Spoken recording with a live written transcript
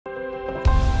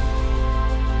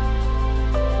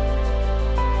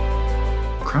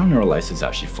Cryoneurolysis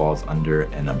actually falls under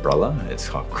an umbrella. It's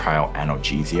called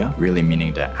cryoanalgesia, really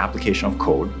meaning the application of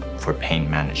cold for pain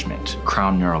management.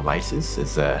 Cryoneurolysis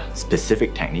is a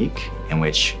specific technique in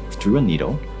which, through a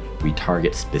needle, we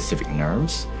target specific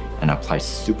nerves and apply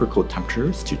super cold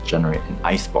temperatures to generate an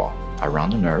ice ball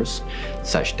around the nerves,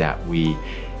 such that we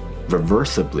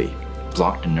reversibly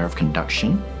block the nerve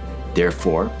conduction,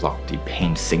 therefore block the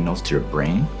pain signals to your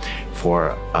brain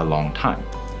for a long time,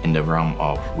 in the realm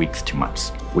of weeks to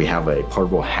months. We have a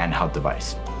portable handheld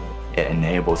device. It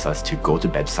enables us to go to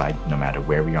bedside no matter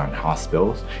where we are in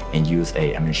hospitals and use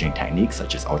a imaging technique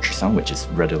such as ultrasound, which is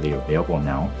readily available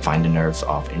now, find the nerves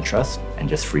of interest and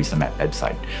just freeze them at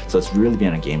bedside. So it's really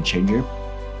been a game changer.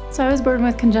 So I was born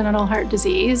with congenital heart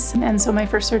disease, and so my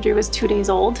first surgery was 2 days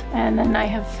old, and then I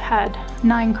have had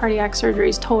 9 cardiac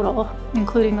surgeries total,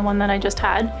 including the one that I just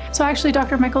had. So actually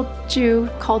Dr. Michael Jew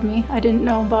called me. I didn't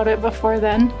know about it before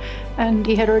then, and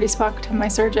he had already spoke to my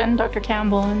surgeon, Dr.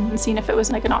 Campbell, and seen if it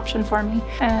was like an option for me.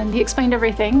 And he explained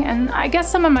everything, and I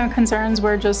guess some of my concerns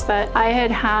were just that I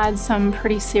had had some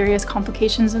pretty serious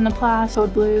complications in the past,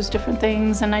 code blues, different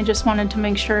things, and I just wanted to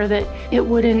make sure that it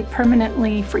wouldn't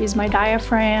permanently freeze my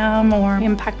diaphragm or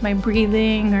impact my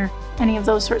breathing or any of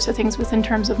those sorts of things in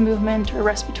terms of movement or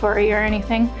respiratory or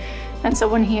anything. And so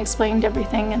when he explained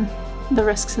everything and the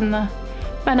risks and the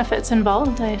benefits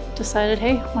involved, I decided,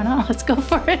 hey, why not? Let's go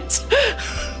for it.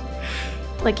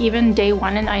 Like even day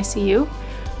 1 in ICU,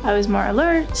 I was more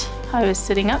alert, I was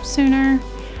sitting up sooner,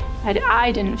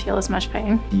 I didn't feel as much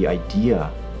pain. The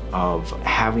idea of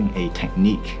having a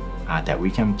technique that we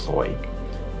can employ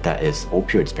that is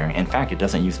opioid sparing. In fact, it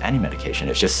doesn't use any medication.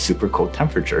 It's just super cold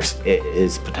temperatures. It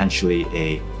is potentially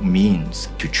a means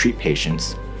to treat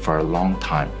patients for a long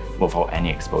time without any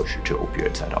exposure to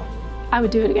opioids at all. I would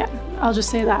do it again. I'll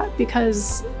just say that,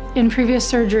 because in previous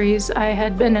surgeries, I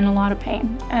had been in a lot of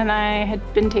pain, and I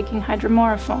had been taking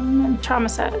hydromorphone and trauma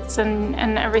sets and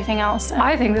everything else.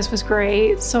 I think this was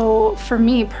great. So for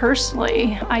me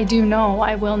personally, I do know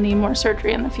I will need more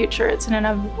surgery in the future. It's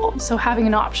inevitable. So having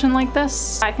an option like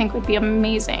this, I think would be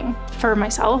amazing for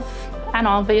myself and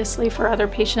obviously for other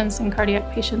patients and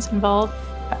cardiac patients involved.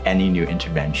 Any new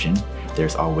intervention,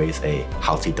 there's always a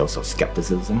healthy dose of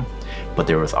skepticism, but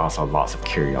there was also lots of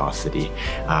curiosity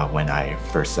when I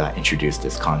first introduced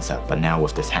this concept. But now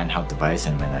with this handheld device,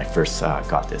 and when I first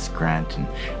got this grant and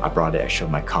I brought it, I showed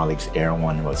my colleagues,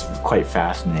 everyone was quite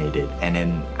fascinated. And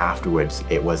then afterwards,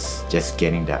 it was just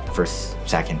getting that first,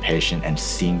 second patient and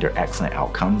seeing their excellent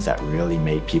outcomes that really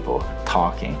made people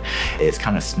talking. It's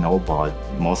kind of snowballed,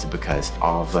 mostly because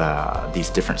all of these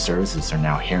different services are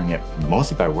now hearing it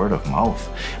mostly by word of mouth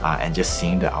and just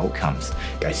seeing the outcomes.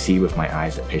 I see with my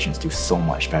eyes that patients do so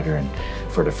much better, and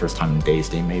for the first time in days,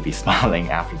 they may be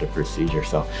smiling after the procedure.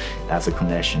 So as a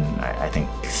clinician, I think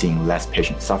seeing less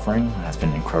patient suffering has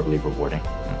been incredibly rewarding.